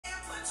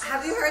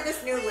Have you heard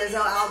this new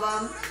Lizzo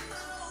album?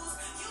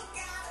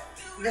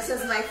 This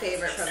is my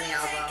favorite from the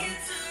album.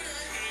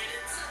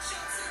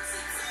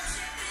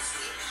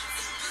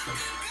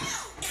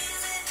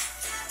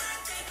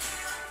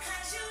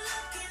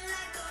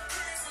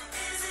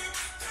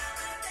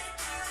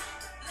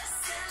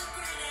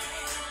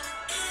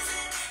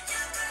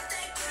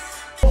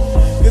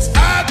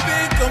 I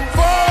think I'm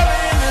falling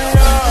in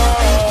love.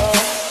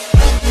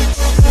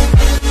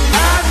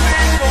 I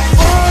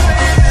think I'm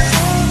falling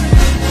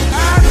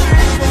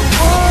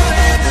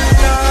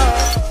in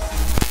love.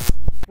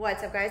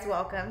 What's up, guys?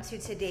 Welcome to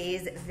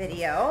today's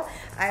video.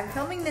 I'm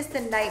filming this the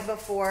night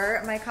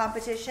before my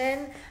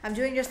competition. I'm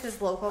doing just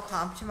this local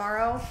comp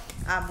tomorrow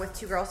with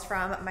two girls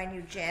from my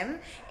new gym,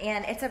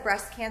 and it's a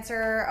breast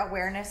cancer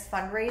awareness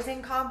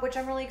fundraising comp, which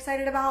I'm really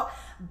excited about.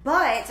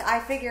 But I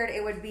figured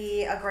it would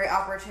be a great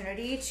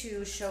opportunity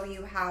to show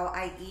you how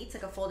I eat,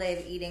 like a full day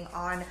of eating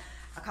on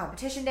a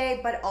competition day,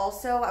 but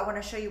also I want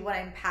to show you what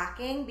I'm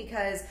packing,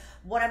 because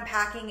what I'm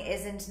packing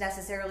isn't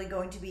necessarily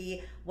going to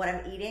be what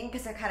I'm eating,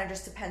 because it kind of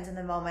just depends on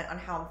the moment on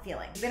how I'm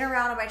feeling. I've been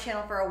around on my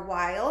channel for a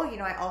while. You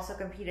know, I also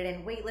competed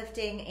in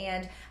weightlifting,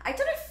 and I've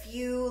done a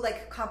few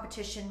like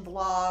competition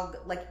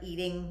vlog, like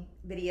eating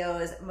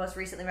videos, most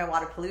recently my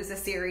Wadapalooza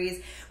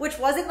series, which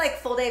wasn't like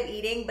full day of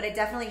eating, but it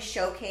definitely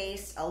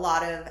showcased a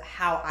lot of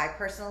how I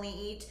personally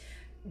eat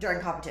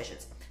during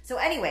competitions. So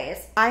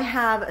anyways, I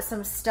have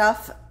some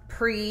stuff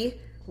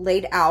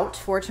pre-laid out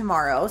for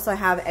tomorrow. So I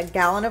have a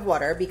gallon of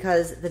water,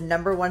 because the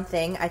number one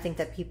thing I think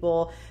that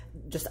people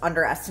just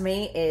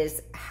underestimate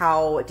is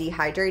how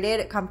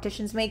dehydrated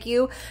competitions make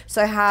you.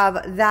 So I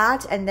have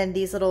that, and then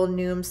these little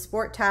Noom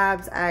sport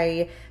tabs.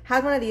 I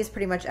had one of these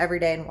pretty much every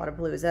day in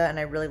Wadapalooza, and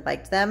I really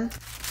liked them.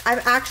 I'm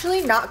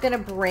actually not gonna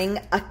bring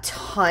a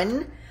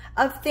ton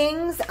of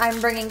things. I'm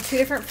bringing two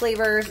different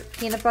flavors,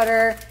 peanut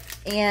butter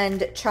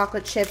and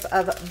chocolate chip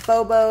of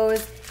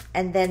Bobos,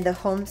 and then the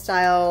home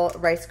style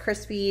Rice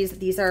Krispies.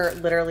 These are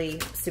literally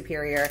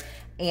superior.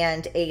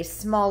 And a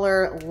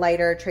smaller,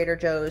 lighter Trader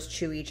Joe's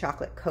chewy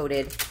chocolate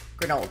coated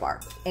granola bar,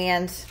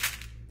 and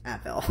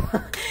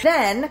Advil.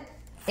 Then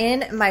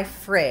in my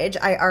fridge,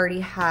 I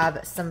already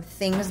have some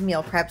things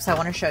meal prepped, so I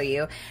want to show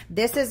you.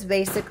 This is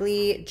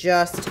basically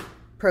just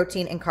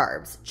protein and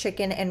carbs,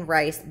 chicken and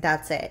rice,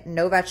 that's it.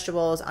 No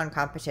vegetables on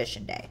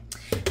competition day.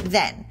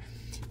 Then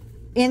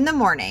in the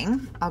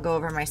morning, I'll go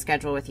over my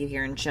schedule with you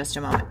here in just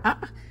a moment.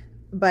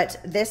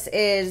 But this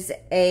is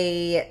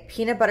a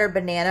peanut butter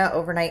banana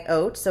overnight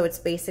oat. So it's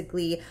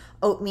basically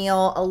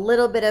oatmeal, a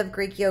little bit of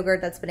Greek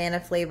yogurt that's banana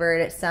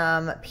flavored,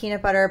 some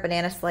peanut butter,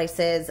 banana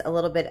slices, a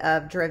little bit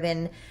of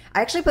driven.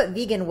 I actually put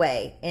vegan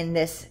whey in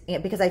this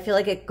because I feel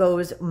like it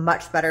goes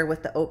much better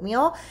with the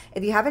oatmeal.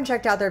 If you haven't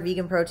checked out their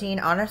vegan protein,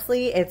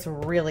 honestly, it's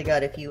really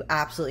good if you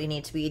absolutely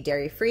need to be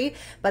dairy free.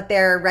 But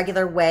their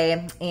regular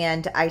whey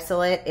and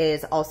isolate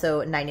is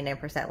also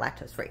 99%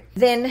 lactose free.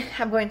 Then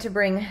I'm going to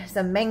bring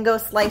some mango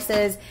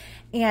slices,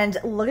 and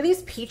look at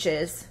these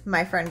peaches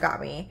my friend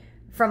got me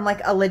from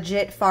like a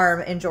legit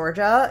farm in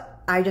Georgia.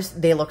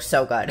 They look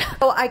so good.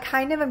 So I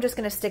kind of am just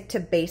gonna stick to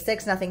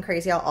basics, nothing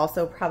crazy. I'll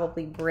also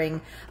probably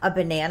bring a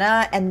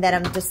banana, and then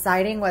I'm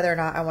deciding whether or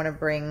not I wanna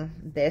bring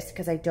this,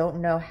 because I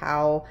don't know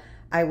how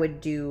I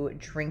would do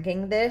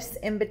drinking this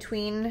in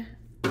between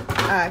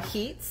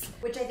heats.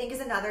 Which I think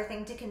is another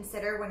thing to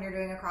consider when you're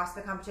doing a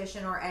CrossFit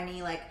competition or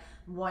any like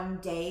one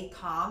day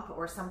comp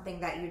or something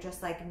that you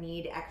just like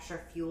need extra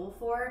fuel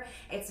for.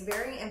 It's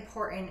very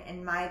important,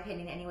 in my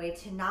opinion anyway,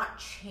 to not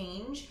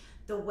change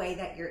the way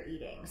that you're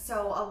eating.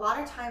 So a lot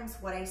of times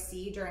what I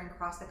see during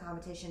CrossFit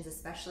competitions,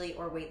 especially,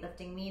 or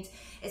weightlifting meets,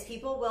 is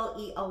people will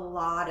eat a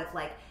lot of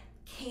like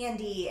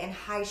candy and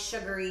high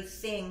sugary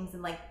things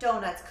and like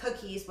donuts,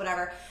 cookies,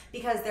 whatever,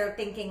 because they're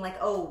thinking like,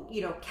 oh,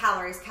 you know,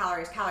 calories,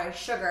 calories, calories,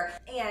 sugar.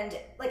 And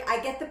like, I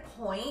get the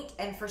point,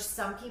 and for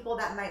some people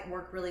that might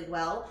work really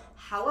well.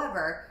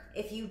 However,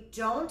 if you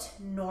don't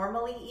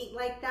normally eat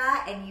like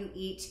that, and you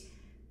eat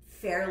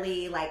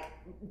fairly like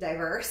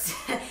diverse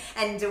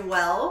and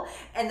well,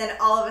 and then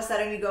all of a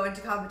sudden you go into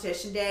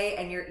competition day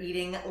and you're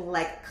eating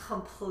like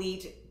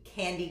complete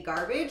candy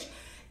garbage,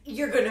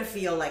 you're gonna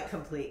feel like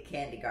complete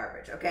candy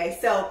garbage, okay?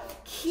 So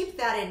keep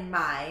that in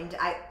mind.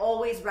 I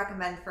always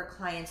recommend for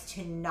clients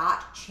to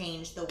not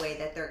change the way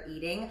that they're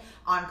eating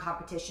on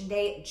competition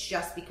day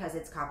just because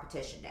it's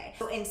competition day.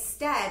 So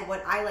instead,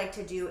 what I like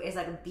to do is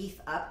like beef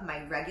up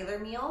my regular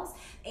meals.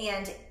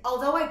 And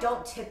although I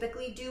don't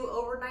typically do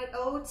overnight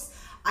oats,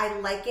 I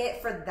like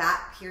it for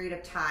that period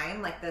of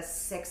time, like the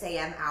 6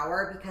 a.m.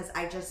 hour, because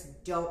I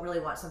just don't really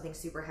want something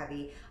super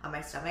heavy on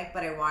my stomach,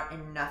 but I want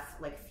enough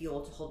like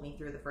fuel to hold me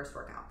through the first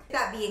workout.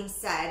 That being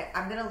said,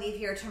 I'm gonna leave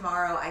here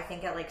tomorrow, I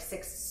think at like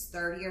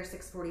 6:30 or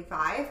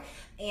 6:45,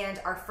 and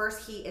our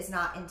first heat is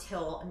not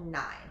until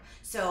 9.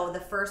 So the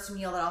first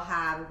meal that I'll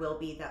have will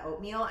be the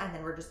oatmeal, and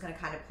then we're just gonna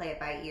kind of play it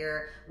by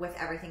ear with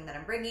everything that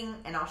I'm bringing,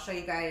 and I'll show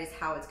you guys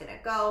how it's gonna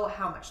go,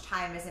 how much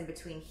time is in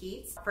between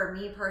heats. For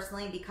me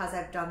personally, because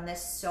I've done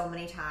this so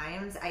many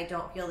times, I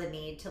don't feel the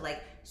need to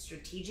like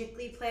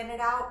strategically plan it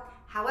out.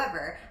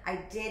 However, I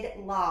did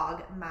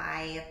log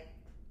my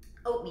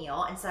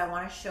oatmeal, and so I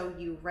want to show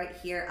you right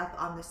here up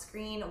on the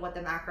screen what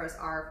the macros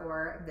are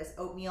for this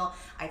oatmeal.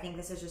 I think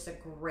this is just a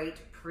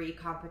great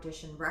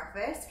pre-competition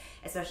breakfast,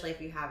 especially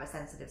if you have a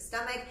sensitive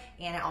stomach,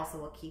 and it also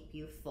will keep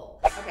you full.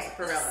 Okay,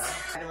 for real though,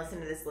 I've been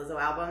listening to this Lizzo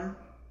album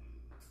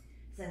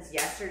since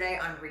yesterday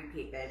on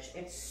repeat, bitch.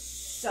 It's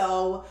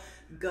so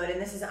good,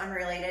 and this is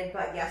unrelated,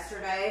 but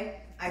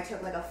yesterday I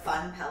took like a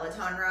fun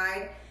Peloton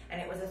ride,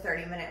 and it was a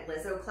 30-minute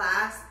Lizzo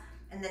class.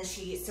 And then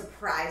she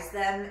surprised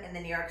them in the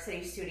New York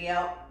City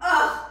studio.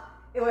 Oh,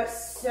 it was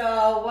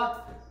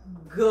so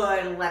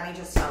good. Let me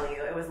just tell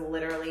you, it was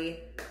literally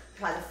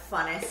probably the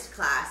funnest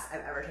class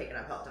I've ever taken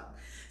on Peloton.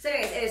 So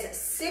anyways, it is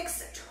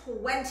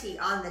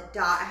 6:20 on the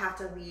dot. I have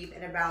to leave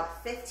in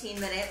about 15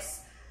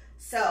 minutes.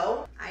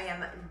 So I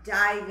am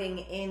diving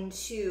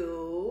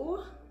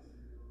into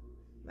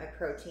my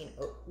protein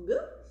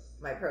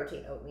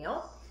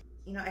oatmeal.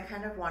 You know, I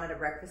kind of wanted a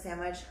breakfast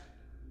sandwich.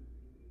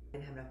 I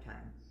didn't have enough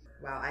time.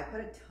 Wow, I put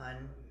a ton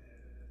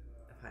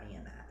of honey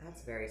in that.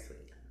 That's very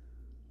sweet.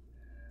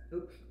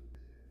 Oops.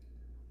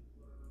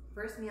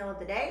 First meal of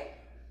the day,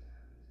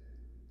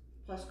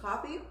 plus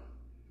coffee.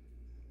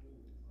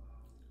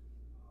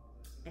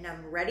 And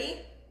I'm ready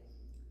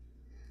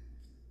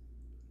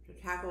to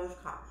tackle this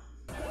cough.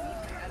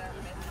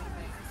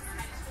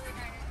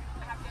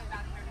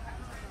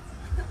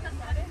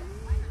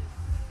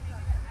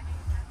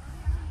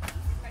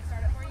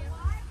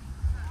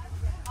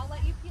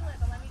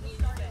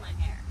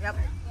 Yep.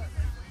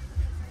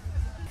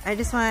 I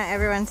just want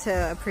everyone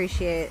to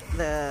appreciate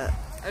the...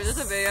 Is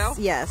this a video?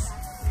 Yes.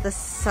 The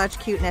such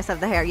cuteness of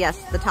the hair. Yes,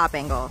 the top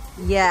angle.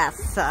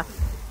 Yes.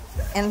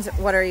 And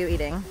what are you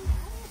eating?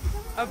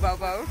 A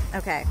bobo.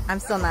 Okay, I'm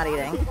still not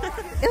eating.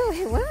 Ooh,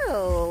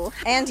 hello.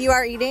 And you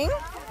are eating?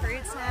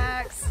 Fruit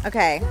snacks.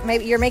 Okay,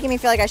 maybe you're making me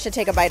feel like I should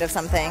take a bite of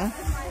something.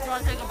 You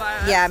want to take a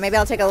bite? Yeah, maybe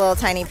I'll take a little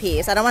tiny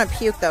piece. I don't want to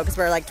puke though, because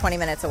we're like 20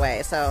 minutes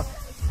away. So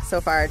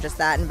far, just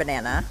that and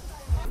banana.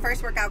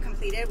 First workout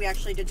completed. We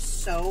actually did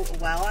so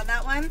well on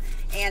that one,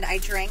 and I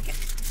drank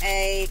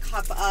a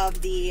cup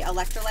of the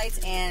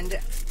electrolytes and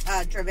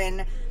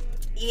driven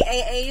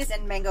EAAs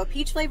and mango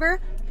peach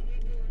flavor.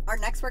 Our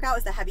next workout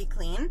is the heavy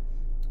clean,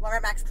 1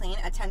 rep max clean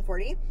at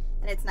 10:40,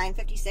 and it's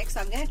 9:56. So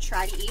I'm gonna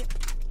try to eat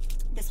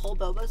this whole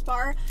Bobo's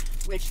bar,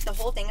 which the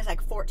whole thing is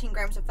like 14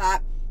 grams of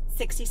fat,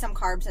 60 some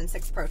carbs, and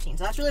 6 protein.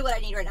 So that's really what I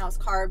need right now is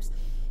carbs.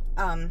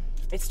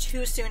 It's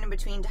too soon in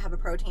between to have a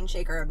protein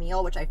shake or a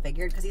meal, which I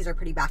figured because these are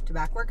pretty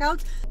back-to-back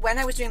workouts. When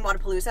I was doing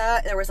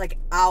Wadapalooza, there was like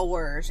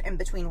hours in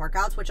between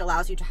workouts, which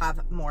allows you to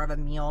have more of a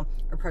meal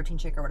or protein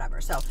shake or whatever.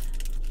 So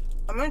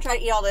I'm gonna try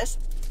to eat all this,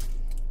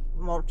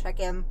 and we'll check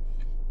in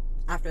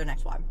after the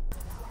next one.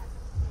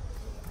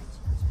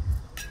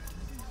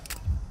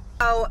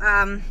 So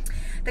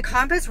the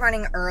comp is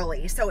running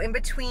early, so in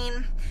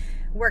between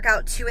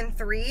workout 2 and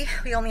 3,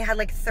 we only had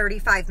like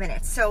 35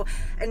 minutes. So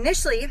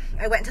initially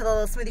I went to the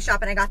little smoothie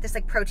shop and I got this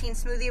like protein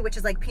smoothie, which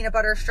is like peanut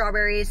butter,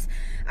 strawberries,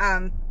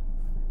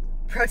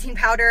 protein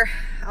powder,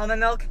 almond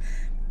milk,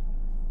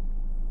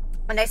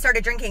 and I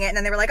started drinking it, and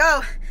then they were like,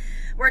 oh,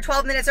 we're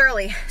 12 minutes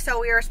early. So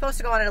we were supposed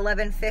to go on at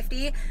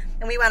 11:50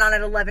 and we went on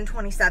at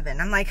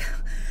 11:27. I'm like,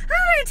 all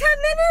right,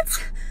 10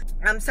 minutes.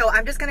 So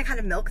I'm just gonna kind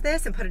of milk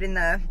this and put it in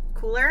the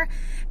cooler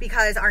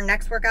because our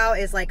next workout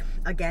is like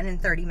again in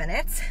 30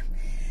 minutes.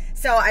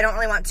 So I don't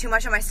really want too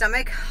much on my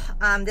stomach.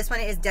 This one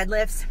is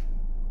deadlifts,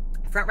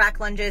 front rack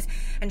lunges,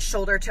 and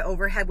shoulder to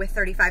overhead with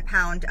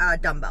 35-pound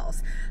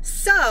dumbbells.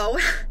 So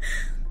I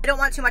don't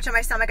want too much on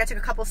my stomach. I took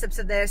a couple sips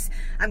of this.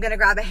 I'm gonna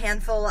grab a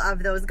handful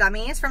of those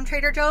gummies from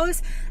Trader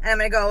Joe's, and I'm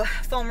gonna go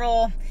foam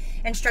roll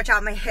and stretch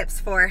out my hips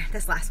for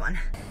this last one.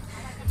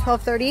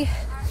 12:30,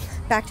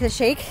 back to the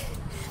shake.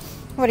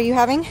 What are you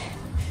having?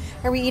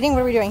 Are we eating?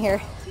 What are we doing here?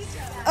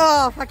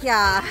 Oh, fuck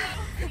yeah.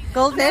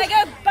 Goldfish.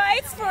 Mega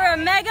bites for a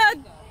mega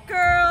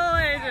girl.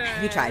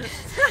 You tried.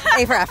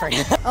 A for effort.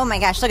 Oh my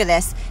gosh, look at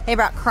this. They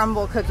brought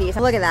crumble cookies.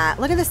 Look at that.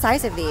 Look at the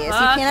size of these. You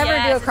can't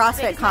ever do a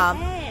CrossFit comp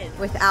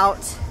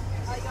without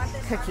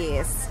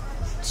cookies.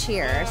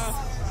 Cheers.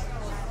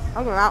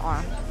 I'll go that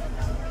one.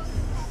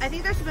 I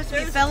think they're supposed to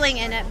be filling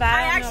in it, but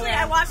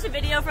I watched a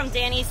video from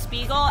Danny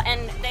Spiegel,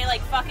 and they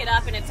like fuck it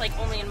up, and it's like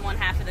only in one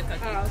half of the cookie.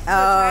 Oh, so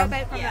try a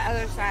bite from the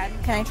other side.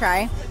 Can I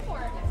try?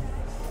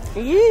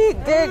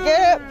 Eat, get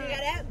it.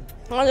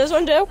 Want this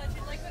one too?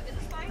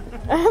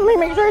 Let me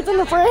make sure it's in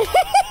the fridge.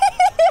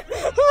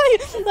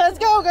 Let's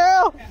go,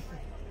 girl.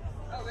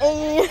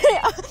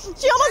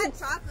 She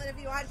almost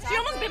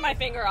bit my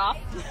finger off.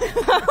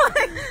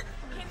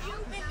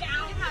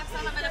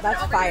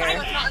 That's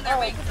fire.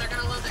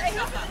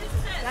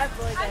 That's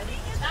really good.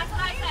 That's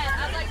what I said. I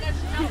was like,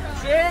 that's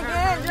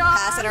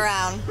Pass it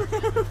around.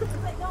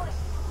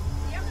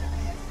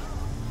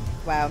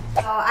 Wow.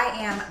 So I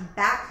am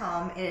back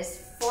home. It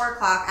is 4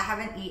 o'clock. I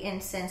haven't eaten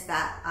since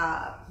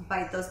that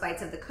those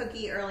bites of the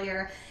cookie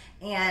earlier,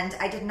 and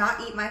I did not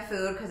eat my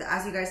food because,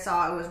 as you guys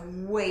saw, it was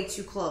way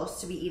too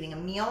close to be eating a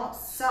meal.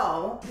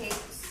 So take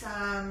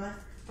some.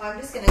 Well, I'm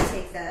just gonna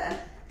take the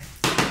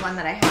one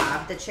that I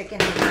have, the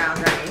chicken and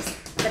brown rice.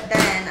 But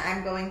then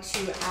I'm going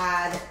to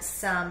add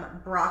some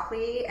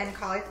broccoli and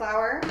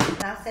cauliflower.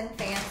 Nothing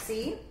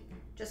fancy.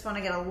 Just want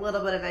to get a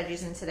little bit of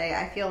veggies in today.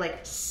 I feel like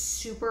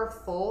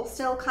super full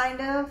still,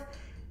 kind of.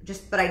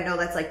 But I know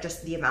that's like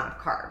just the amount of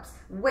carbs,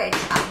 which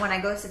when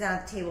I go sit down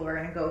at the table, we're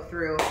gonna go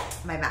through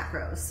my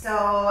macros.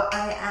 So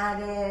I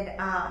added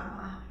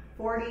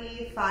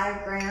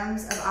 45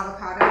 grams of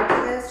avocado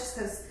to this, just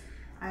because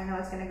I know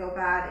it's gonna go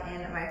bad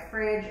in my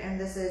fridge. And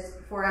this is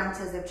 4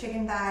 ounces of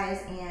chicken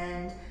thighs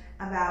and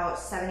about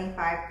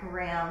 75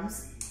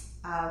 grams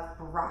of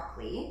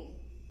broccoli.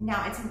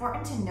 Now it's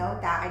important to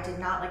note that I did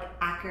not like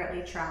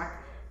accurately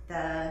track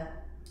the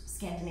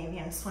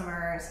Scandinavian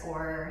swimmers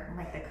or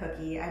like the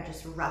cookie. I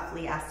just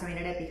roughly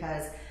estimated it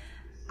because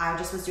I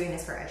just was doing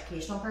this for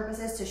educational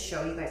purposes to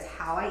show you guys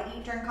how I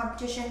eat during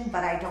competition,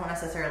 but I don't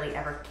necessarily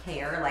ever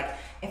care. Like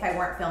if I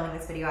weren't filming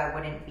this video, I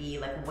wouldn't be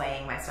like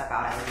weighing my stuff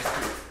out. I would just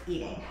keep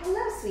eating.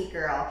 Hello, sweet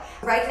girl.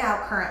 Right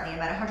now, currently, I'm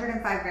at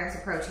 105 grams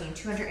of protein,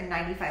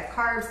 295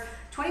 carbs,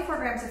 24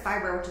 grams of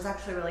fiber, which is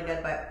actually really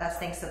good, but that's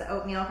thanks to the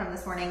oatmeal from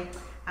this morning.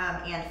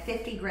 And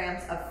 50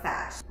 grams of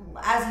fat.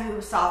 As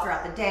you saw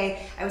throughout the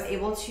day, I was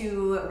able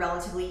to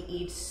relatively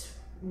eat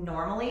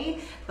normally,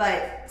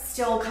 but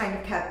still kind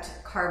of kept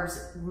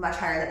carbs much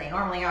higher than they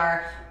normally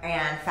are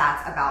and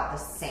fats about the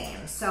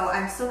same. So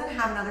I'm still gonna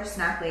have another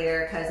snack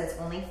later because it's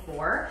only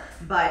 4,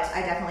 but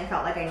I definitely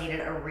felt like I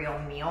needed a real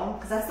meal,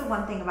 because that's the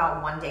one thing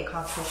about one-day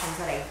competitions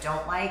that I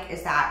don't like,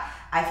 is that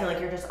I feel like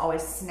you're just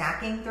always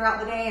snacking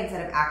throughout the day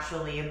instead of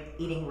actually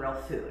eating real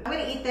food. I'm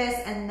gonna eat this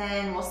and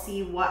then we'll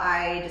see what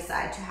I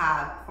decide to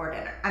have for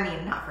dinner. I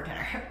mean, not for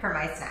dinner, for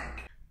my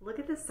snack. Look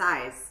at the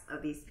size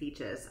of these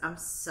peaches. I'm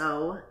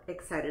so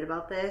excited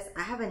about this.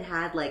 I haven't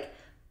had like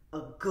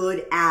a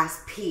good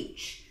ass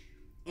peach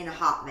in a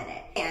hot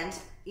minute. And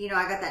you know,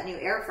 I got that new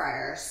air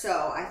fryer,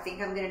 so I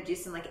think I'm gonna do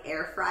some like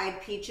air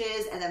fried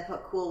peaches and then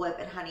put Cool Whip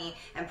and honey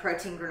and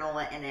protein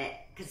granola in it,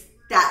 because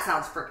that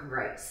sounds freaking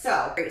great.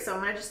 So I'm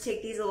gonna just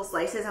take these little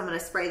slices, I'm gonna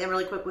spray them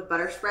really quick with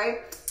butter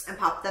spray and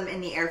pop them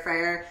in the air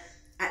fryer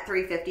at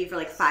 350 for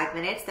like 5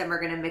 minutes. Then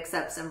we're gonna mix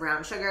up some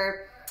brown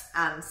sugar,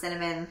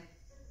 cinnamon,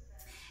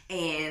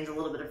 and a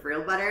little bit of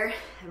real butter,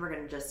 and we're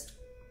gonna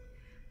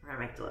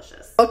make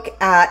delicious. Look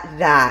at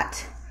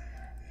that.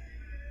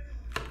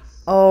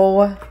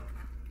 Oh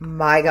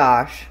my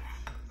gosh.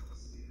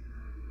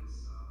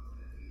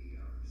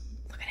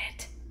 Look at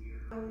it.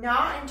 I'm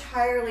not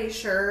entirely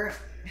sure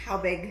how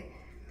big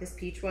this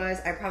peach was.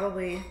 I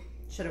probably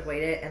should have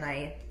weighed it and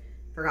I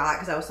forgot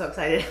because I was so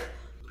excited.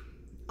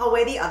 I'll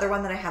weigh the other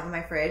one that I have in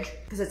my fridge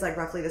because it's like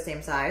roughly the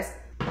same size,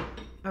 and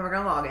we're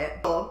gonna log it.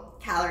 So,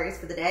 calories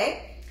for the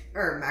day,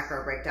 or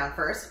macro breakdown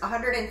first.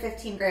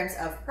 115 grams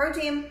of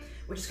protein,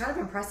 which is kind of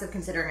impressive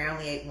considering I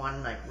only ate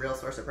one like real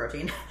source of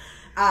protein.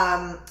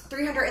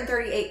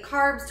 338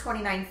 carbs,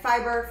 29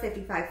 fiber,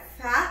 55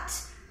 fat.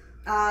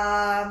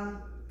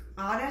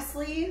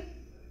 Honestly,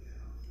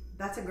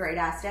 that's a great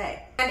ass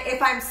day. And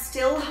if I'm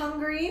still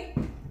hungry,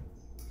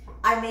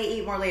 I may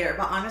eat more later,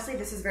 but honestly,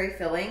 this is very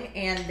filling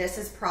and this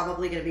is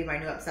probably gonna be my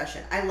new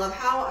obsession. I love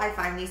how I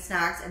find these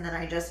snacks and then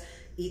I just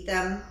eat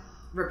them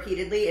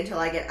repeatedly until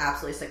I get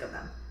absolutely sick of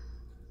them.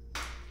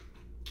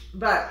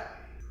 But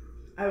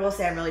I will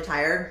say I'm really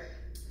tired,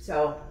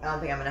 so I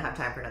don't think I'm gonna have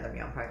time for another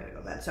meal. I'm probably gonna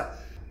go to bed. So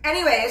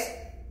anyways,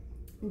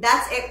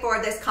 that's it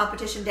for this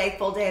competition day,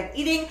 full day of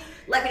eating.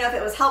 Let me know if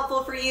it was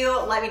helpful for you.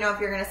 Let me know if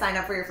you're gonna sign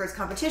up for your first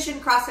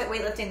competition, CrossFit,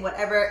 weightlifting,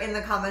 whatever, in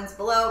the comments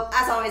below.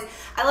 As always,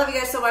 I love you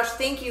guys so much.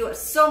 Thank you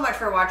so much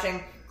for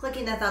watching,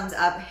 clicking the thumbs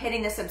up,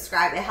 hitting the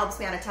subscribe. It helps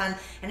me out a ton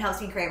and helps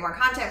me create more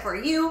content for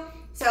you.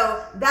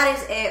 So that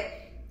is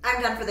it.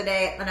 I'm done for the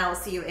day and I will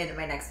see you in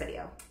my next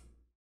video.